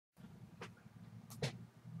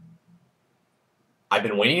I've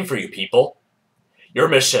been waiting for you people. Your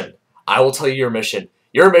mission. I will tell you your mission.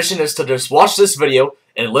 Your mission is to just watch this video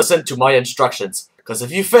and listen to my instructions. Because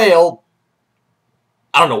if you fail,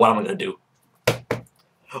 I don't know what I'm going to do.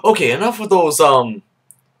 Okay, enough with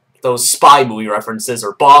those spy movie references,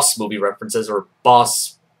 or boss movie references, or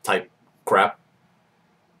boss type crap.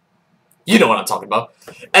 You know what I'm talking about.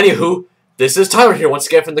 Anywho, this is Tyler here once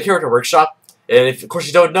again from the Character Workshop. And if, of course,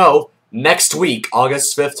 you don't know, next week,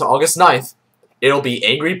 August 5th to August 9th, it'll be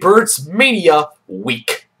Angry Birds Mania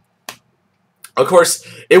week. Of course,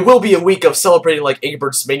 it will be a week of celebrating, like, Angry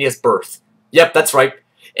Birds Mania's birth. Yep, that's right.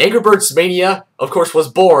 Angry Birds Mania, of course, was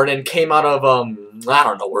born and came out of, I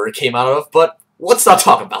don't know where it came out of, but let's not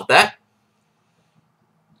talk about that.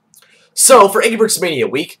 So, for Angry Birds Mania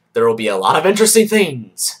week, there will be a lot of interesting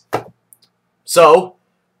things. So,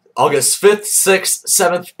 August 5th, 6th,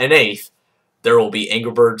 7th, and 8th, there will be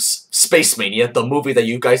Angry Birds Space Mania, the movie that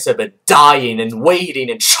you guys have been dying and waiting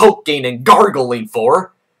and choking and gargling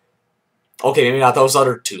for. Okay, maybe not those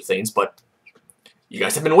other two things, but you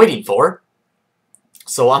guys have been waiting for.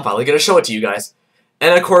 So I'm finally going to show it to you guys.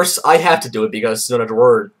 And of course, I have to do it because Snow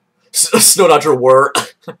Dodger were...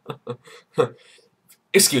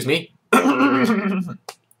 Excuse me.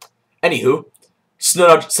 Anywho,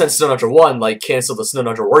 since Snow Dodger 1, like, canceled the Snow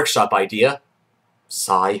Dodger Workshop idea.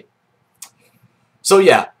 Sigh. So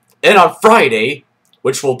yeah, and on Friday,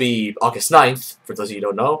 which will be August 9th, for those of you who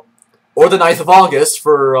don't know, or the 9th of August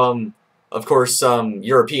for, of course,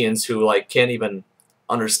 Europeans who, like, can't even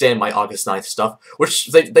understand my August 9th stuff,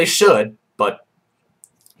 which they should, but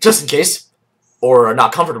just in case, or are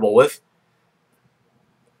not comfortable with.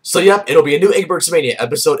 So yep, it'll be a new Angry Birds Mania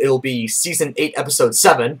episode. It'll be Season 8, Episode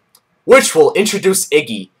 7, which will introduce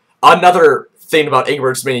Iggy, another thing about Angry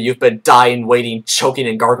Birds Mania you've been dying, waiting, choking,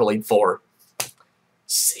 and gargling for.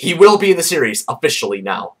 He will be in the series, officially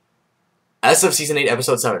now, as of Season 8,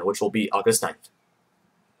 Episode 7, which will be August 9th.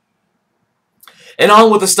 And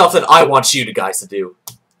on with the stuff that I want you guys to do.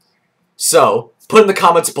 So, put in the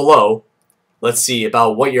comments below, let's see,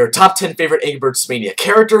 about what your top 10 favorite Angry Birds Mania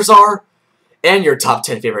characters are, and your top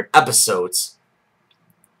 10 favorite episodes.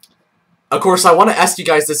 Of course, I want to ask you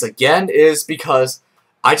guys this again, is because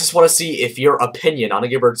I just want to see if your opinion on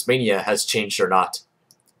Angry Birds Mania has changed or not.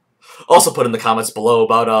 Also put in the comments below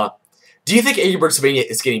about, do you think Angry Birds Mania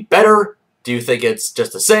is getting better? Do you think it's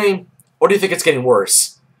just the same? Or do you think it's getting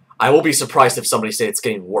worse? I will be surprised if somebody says it's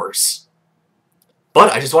getting worse.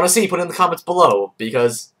 But I just want to see, put it in the comments below,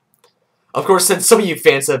 because, of course, since some of you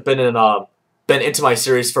fans have been into my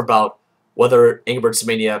series for about whether Angry Birds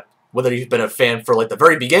Mania, whether you've been a fan for, like, the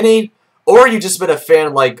very beginning, or you've just been a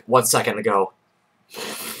fan, like, 1 second ago.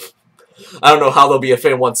 I don't know how they'll be a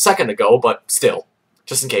fan 1 second ago, but still,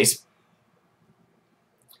 just in case.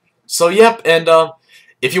 So, yep, and,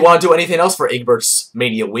 if you want to do anything else for Angry Birds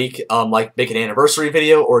Mania week, like make an anniversary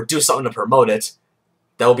video or do something to promote it,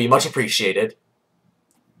 that would be much appreciated.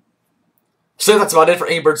 So that's about it for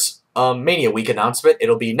Angry Birds Mania week announcement.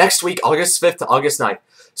 It'll be next week, August 5th to August 9th.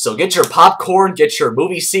 So get your popcorn, get your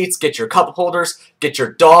movie seats, get your cup holders, get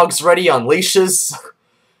your dogs ready on leashes,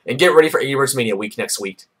 and get ready for Angry Birds Mania week next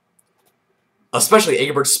week. Especially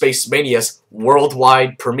Angry Birds Space Mania's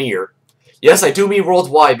worldwide premiere. Yes, I do mean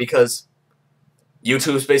worldwide because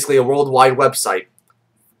YouTube is basically a worldwide website.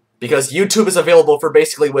 Because YouTube is available for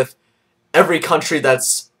basically with every country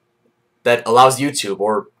that allows YouTube,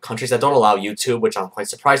 or countries that don't allow YouTube, which I'm quite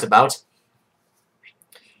surprised about.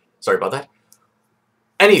 Sorry about that.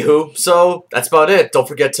 Anywho, so that's about it. Don't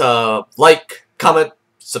forget to like, comment,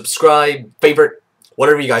 subscribe, favorite,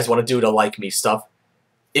 whatever you guys want to do to like me stuff.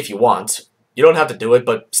 If you want. You don't have to do it,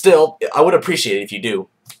 but still, I would appreciate it if you do.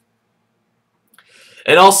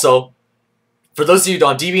 And also, for those of you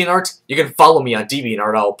on DeviantArt, you can follow me on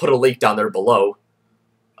DeviantArt. I'll put a link down there below.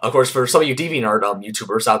 Of course, for some of you DeviantArt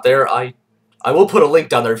YouTubers out there, I will put a link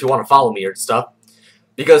down there if you want to follow me or stuff.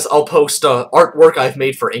 Because I'll post artwork I've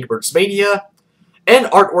made for Angry Birds Mania, and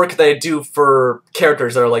artwork that I do for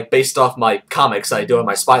characters that are like based off my comics I do on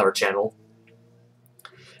my Spyler channel.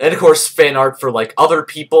 And of course, fan art for like other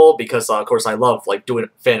people, because of course I love like doing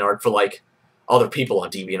fan art for like other people on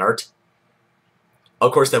DeviantArt.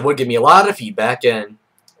 Of course, that would give me a lot of feedback, and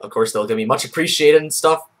of course, they'll give me much appreciated and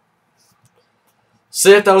stuff. So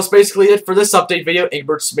yeah, that was basically it for this update video. Angry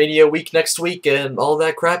Birds Mania week next week, and all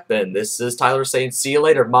that crap. And this is Tyler saying, see you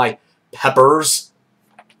later, my peppers.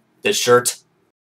 This shirt